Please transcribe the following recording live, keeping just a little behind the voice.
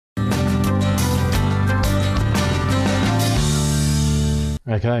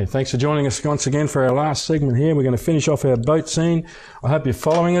Okay, thanks for joining us once again for our last segment here. We're going to finish off our boat scene. I hope you're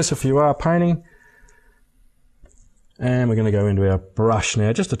following us if you are painting. And we're going to go into our brush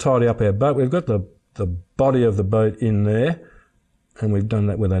now, just to tidy up our boat. We've got the body of the boat in there, and we've done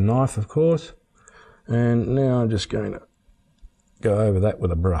that with a knife, of course. And now I'm just going to go over that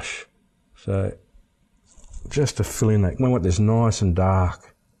with a brush. So, just to fill in that, we want this nice and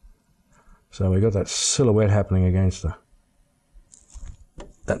dark. So we've got that silhouette happening against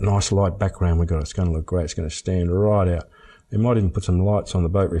that nice light background we've got. It's going to look great. It's going to stand right out. We might even put some lights on the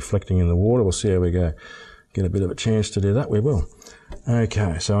boat reflecting in the water. We'll see how we go. Get a bit of a chance to do that, we will.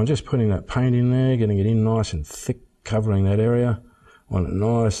 Okay, so I'm just putting that paint in there, getting it in nice and thick, covering that area. Want it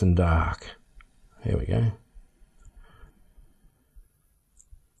nice and dark. Here we go.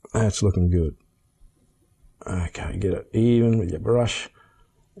 That's looking good. Okay, get it even with your brush.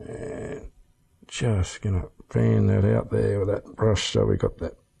 And just going to fan that out there with that brush so we got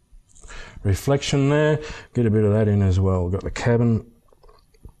that reflection there. Get a bit of that in as well. We've got the cabin.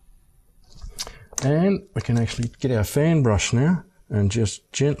 And we can actually get our fan brush now and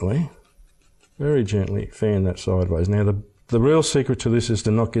just gently, very gently fan that sideways. Now the real secret to this is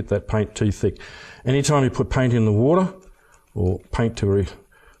to not get that paint too thick. Anytime you put paint in the water or paint to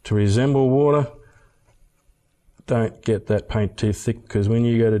resemble water, don't get that paint too thick, because when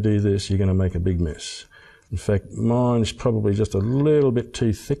you go to do this, you're going to make a big mess. In fact, mine's probably just a little bit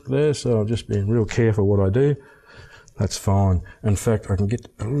too thick there, so I'm just being real careful what I do. That's fine. In fact, I can get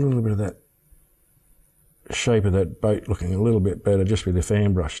a little bit of that shape of that boat looking a little bit better just with the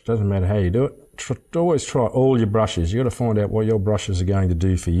fan brush. Doesn't matter how you do it. Always try all your brushes. You've got to find out what your brushes are going to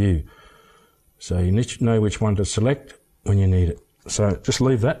do for you. So you need to know which one to select when you need it. So just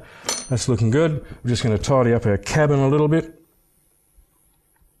leave that. That's looking good. We're just going to tidy up our cabin a little bit.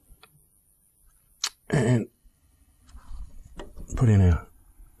 And put in our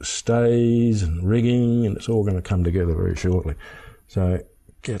stays and rigging, and it's all going to come together very shortly. So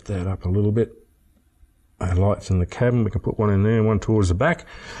get that up a little bit. Our lights in the cabin, we can put one in there and one towards the back.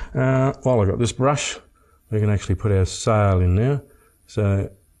 While I've got this brush, we can actually put our sail in there. So,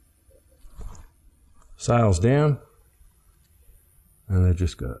 sails down, and they've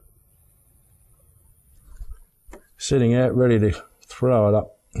just got sitting out, ready to throw it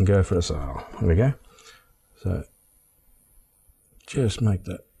up and go for a sail. There we go. So, just make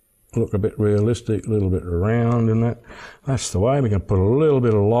that look a bit realistic, a little bit round in that. That's the way. We can put a little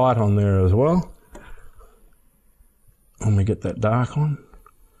bit of light on there as well when we get that dark on,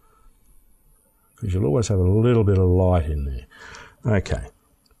 because you'll always have a little bit of light in there. Okay,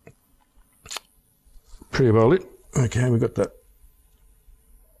 pretty well lit. Okay, we've got that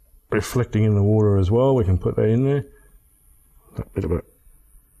reflecting in the water as well. We can put that in there. That bit of a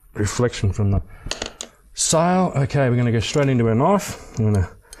reflection from the sail. Okay, we're going to go straight into our knife. I'm going to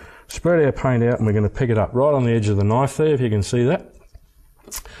spread our paint out and we're going to pick it up right on the edge of the knife there, if you can see that.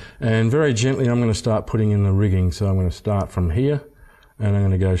 And very gently I'm going to start putting in the rigging. So I'm going to start from here and I'm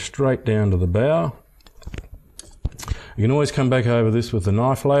going to go straight down to the bow. You can always come back over this with the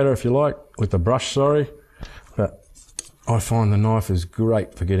knife later if you like, with the brush, sorry. But I find the knife is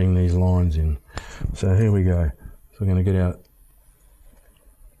great for getting these lines in. So here we go. So we're going to get our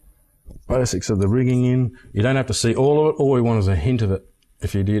basics of the rigging in. You don't have to see all of it. All we want is a hint of it.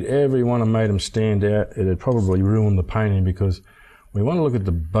 If you did every one and made them stand out, it'd probably ruin the painting, because we want to look at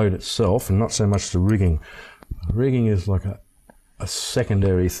the boat itself and not so much the rigging. The rigging is like a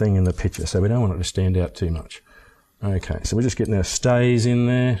secondary thing in the picture, so we don't want it to stand out too much. Okay, so we're just getting our stays in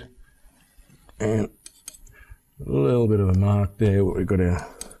there, and a little bit of a mark there where we've got our,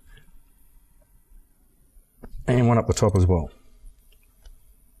 and one up the top as well.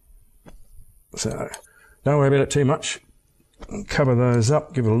 So don't worry about it too much. Cover those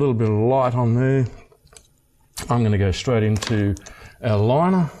up, give it a little bit of light on there. I'm going to go straight into our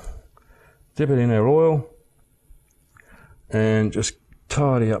liner, dip it in our oil, and just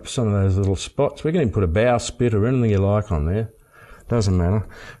tidy up some of those little spots. We can even put a bow spit or anything you like on there. Doesn't matter.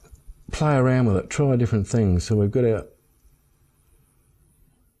 Play around with it, try different things. So we've got our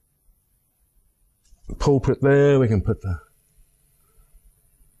pulpit there. We can put the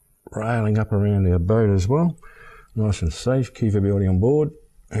railing up around our boat as well. Nice and safe, keep everybody on board.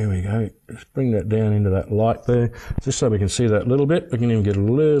 There we go. Just bring that down into that light there, just so we can see that little bit. We can even get a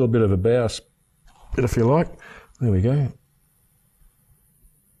little bit of a bow spit if you like. There we go.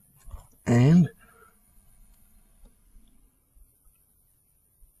 And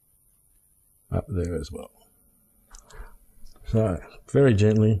up there as well. So, very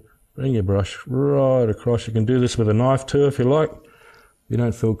gently, bring your brush right across. You can do this with a knife too if you like. If you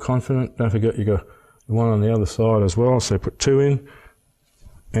don't feel confident, don't forget you got the one on the other side as well, so put two in.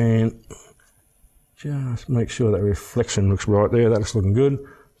 and just make sure that reflection looks right there. That looks looking good.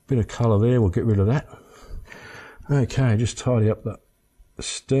 Bit of colour there, we'll get rid of that. Okay, just tidy up the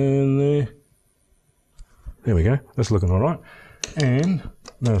stern there. There we go, that's looking all right. And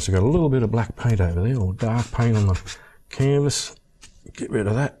notice I've got a little bit of black paint over there, or dark paint on the canvas. Get rid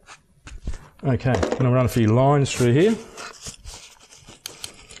of that. Okay, I'm going to run a few lines through here.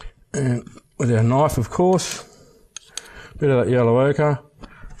 And with our knife, of course, bit of that yellow ochre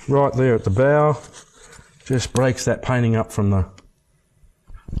right there at the bow. Just breaks that painting up from the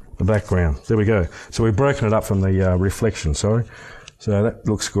background. There we go. So we've broken it up from the reflection, sorry. So that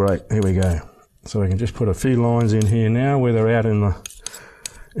looks great. Here we go. So we can just put a few lines in here now where they're out in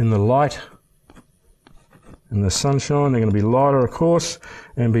the light, in the sunshine. They're going to be lighter, of course,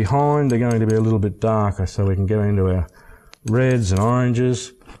 and behind they're going to be a little bit darker, so we can go into our reds and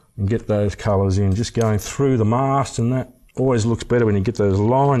oranges and get those colours in, just going through the mast, and that always looks better when you get those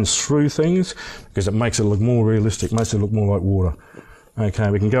lines through things, because it makes it look more realistic, makes it look more like water.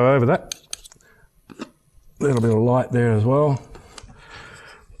 Okay, we can go over that. A little bit of light there as well.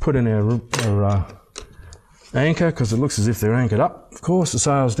 Put in our anchor, because it looks as if they're anchored up. Of course, the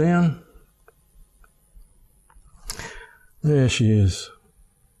sail's down. There she is.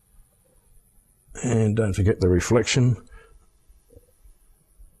 And don't forget the reflection.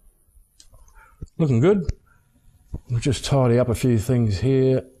 Looking good. We'll just tidy up a few things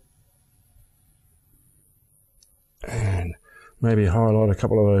here. And maybe highlight a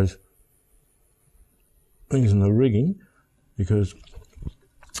couple of those things in the rigging, because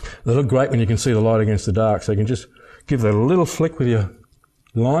they look great when you can see the light against the dark. So you can just give that a little flick with your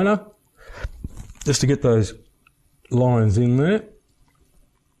liner, just to get those lines in there.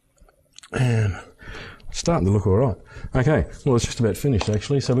 And it's starting to look all right. Okay, well, it's just about finished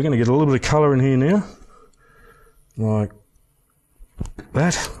actually. So we're going to get a little bit of colour in here now, like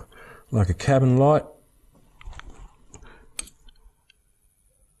that, like a cabin light.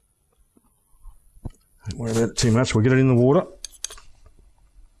 Don't worry about it too much. We'll get it in the water,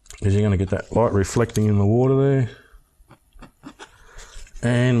 because you're going to get that light reflecting in the water there.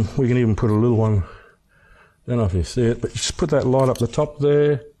 And we can even put a little one, don't know if you see it, but just put that light up the top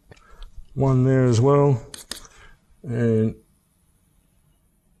there, one there as well, and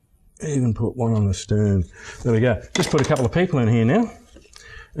even put one on the stern. There we go. Just put a couple of people in here now.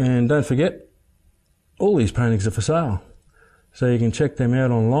 And don't forget, all these paintings are for sale, so you can check them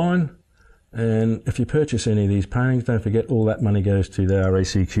out online. And if you purchase any of these paintings, don't forget all that money goes to the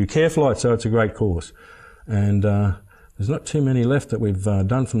RACQ Care Flight, so it's a great cause. And there's not too many left that we've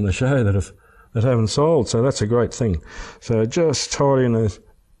done from the show that haven't sold, so that's a great thing. So just tidying those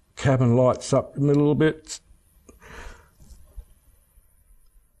cabin lights up a little bit.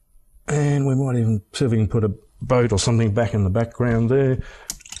 And we might even see if we can put a boat or something back in the background there.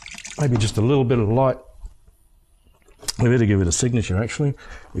 Maybe just a little bit of light. We better give it a signature actually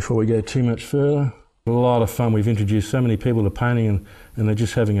before we go too much further. A lot of fun. We've introduced so many people to painting, and they're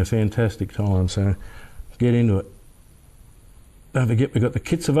just having a fantastic time, so get into it. Don't forget, we've got the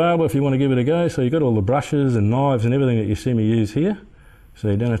kits available if you want to give it a go. So you've got all the brushes and knives and everything that you see me use here, so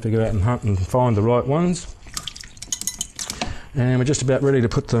you don't have to go out and hunt and find the right ones. And we're just about ready to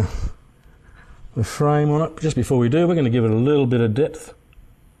put the frame on it. Just before we do, we're going to give it a little bit of depth,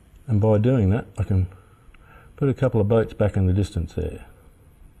 and by doing that I can put a couple of boats back in the distance there.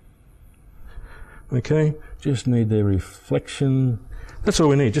 Okay, just need their reflection. That's all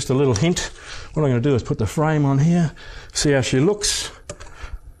we need, just a little hint. What I'm going to do is put the frame on here, see how she looks.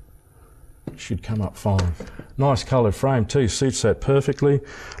 Should come up fine. Nice coloured frame too, suits that perfectly.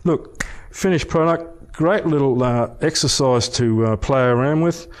 Look, finished product, great little exercise to play around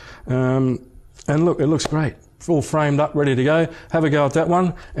with. And look, it looks great. All framed up, ready to go. Have a go at that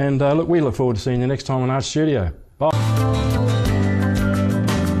one. And look, we look forward to seeing you next time on ArtStudio. Bye.